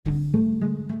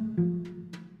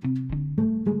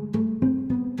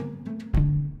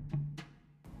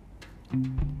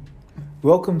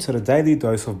Welcome to the Daily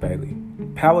Dose of Bailey,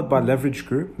 powered by Leverage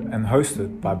Group and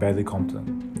hosted by Bailey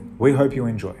Compton. We hope you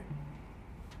enjoy.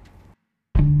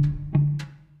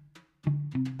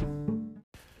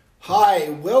 Hi,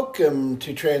 welcome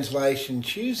to Translation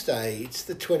Tuesday. It's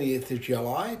the 20th of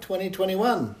July,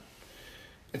 2021.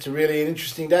 It's a really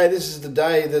interesting day. This is the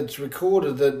day that's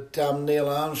recorded that Neil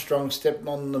Armstrong stepped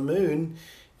on the moon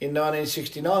in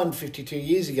 1969, 52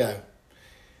 years ago.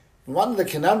 One of the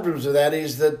conundrums of that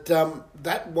is that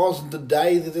that wasn't the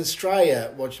day that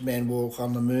Australia watched a man walk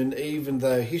on the moon, even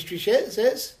though history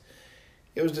says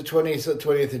it was the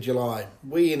 20th of July.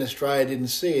 We in Australia didn't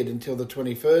see it until the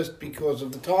 21st because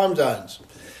of the time zones.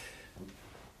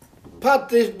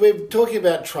 But we're talking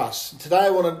about trusts. Today I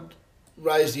want to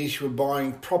raise the issue of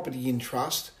buying property in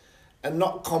trust and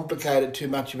not complicate it too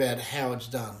much about how it's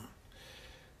done.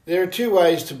 There are two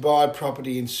ways to buy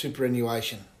property in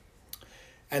superannuation.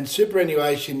 And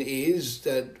superannuation is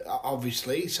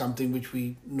obviously something which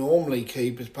we normally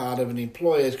keep as part of an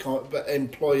employee's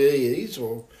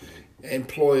or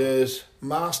employer's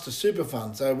master super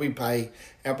fund. So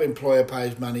our employer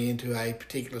pays money into a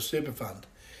particular super fund.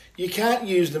 You can't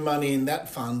use the money in that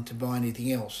fund to buy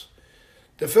anything else.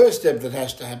 The first step that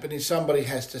has to happen is somebody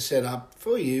has to set up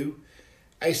for you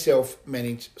a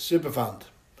self-managed super fund.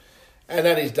 And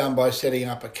that is done by setting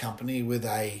up a company with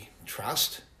a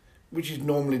trust, which is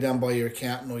normally done by your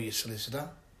accountant or your solicitor.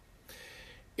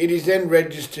 It is then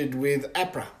registered with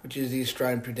APRA, which is the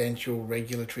Australian Prudential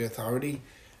Regulatory Authority.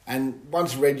 And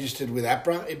once registered with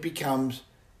APRA, it becomes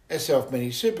a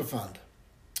self-managed super fund.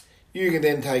 You can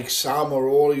then take some or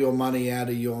all of your money out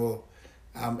of your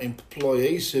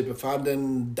employee super fund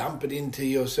and dump it into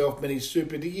your self-managed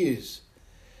super to use.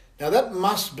 Now that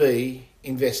must be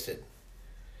invested.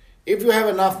 If you have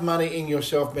enough money in your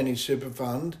self-managed super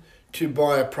fund to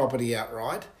buy a property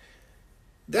outright,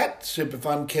 that super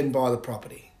fund can buy the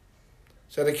property.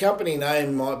 So the company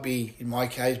name might be, in my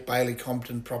case, Bailey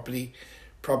Compton Property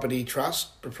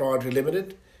Trust Proprietary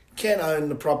Limited, can own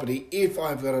the property if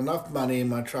I've got enough money in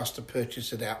my trust to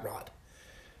purchase it outright.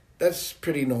 That's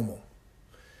pretty normal.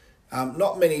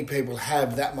 Not many people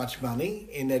have that much money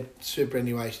in their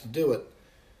superannuation to do it.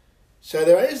 So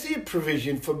there is the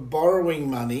provision for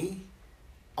borrowing money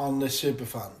on the super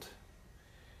fund.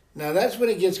 Now that's when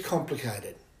it gets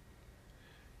complicated.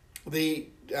 The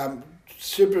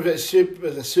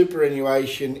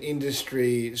Superannuation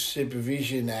Industry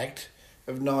Supervision Act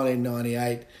of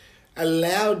 1998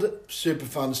 allowed super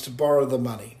funds to borrow the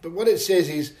money. But what it says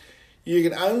is you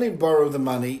can only borrow the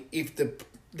money if the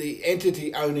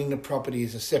entity owning the property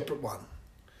is a separate one.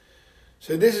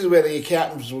 So this is where the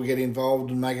accountants will get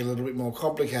involved and make it a little bit more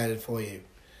complicated for you.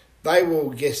 They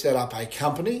will set up a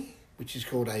company, which is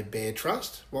called a bare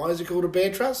trust. Why is it called a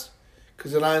bare trust?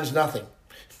 Because it owns nothing.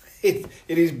 It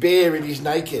is bare, it is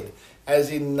naked, as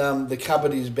in the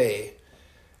cupboard is bare.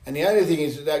 And the only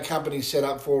thing that company is set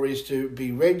up for is to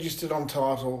be registered on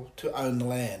title to own the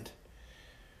land.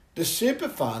 The super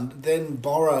fund then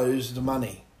borrows the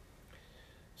money.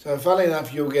 So funnily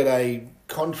enough, you'll get a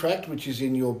contract which is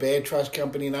in your bare trust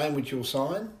company name, which you'll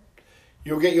sign.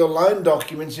 You'll get your loan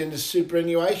documents in the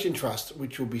superannuation trust,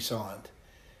 which will be signed.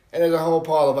 And there's a whole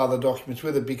pile of other documents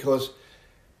with it because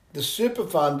the super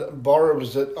fund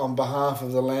borrows it on behalf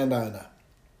of the landowner.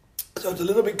 So it's a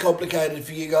little bit complicated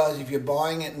for you guys if you're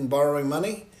buying it and borrowing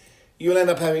money. You'll end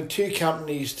up having two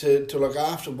companies to look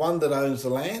after, one that owns the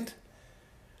land,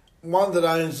 one that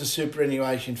owns the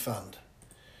superannuation fund.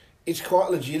 It's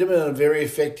quite legitimate and a very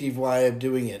effective way of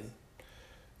doing it.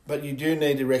 But you do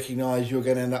need to recognise you're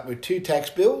going to end up with two tax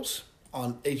bills,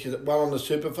 on one on the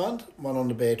super fund, one on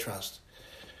the bare trust.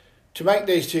 To make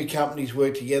these two companies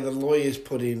work together, lawyers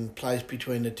put in place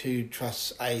between the two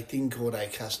trusts a thing called a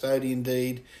custodian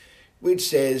deed, which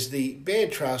says the bare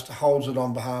trust holds it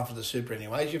on behalf of the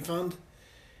superannuation fund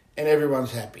and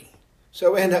everyone's happy.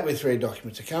 So we end up with three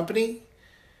documents: a company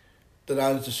that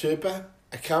owns the super,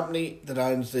 a company that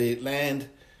owns the land,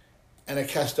 and a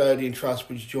custodian trust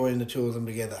which join the two of them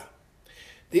together.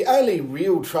 The only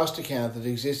real trust account that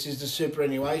exists is the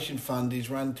superannuation fund is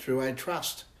run through a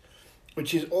trust,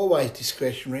 which is always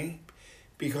discretionary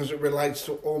because it relates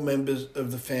to all members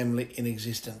of the family in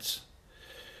existence.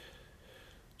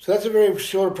 So that's a very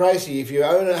short pricey. If you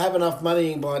have enough money,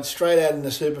 you can buy it straight out in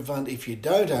the super fund. If you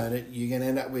don't own it, you're going to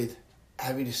end up with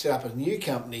having to set up a new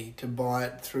company to buy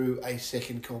it through a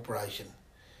second corporation.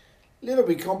 A little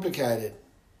bit complicated,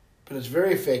 but it's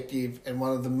very effective and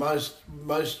one of the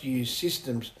most used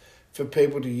systems for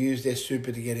people to use their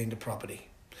super to get into property.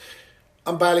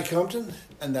 I'm Bailey Compton,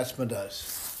 and that's my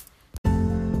dose.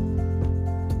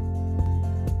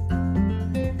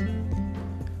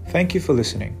 Thank you for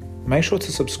listening. Make sure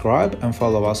to subscribe and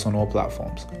follow us on all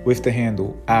platforms with the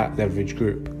handle @Leverage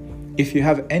Group. If you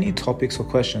have any topics or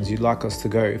questions you'd like us to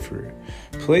go through,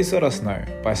 please let us know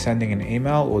by sending an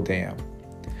email or DM.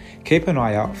 Keep an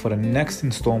eye out for the next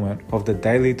installment of the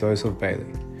Daily Dose of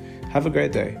Bailey. Have a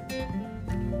great day.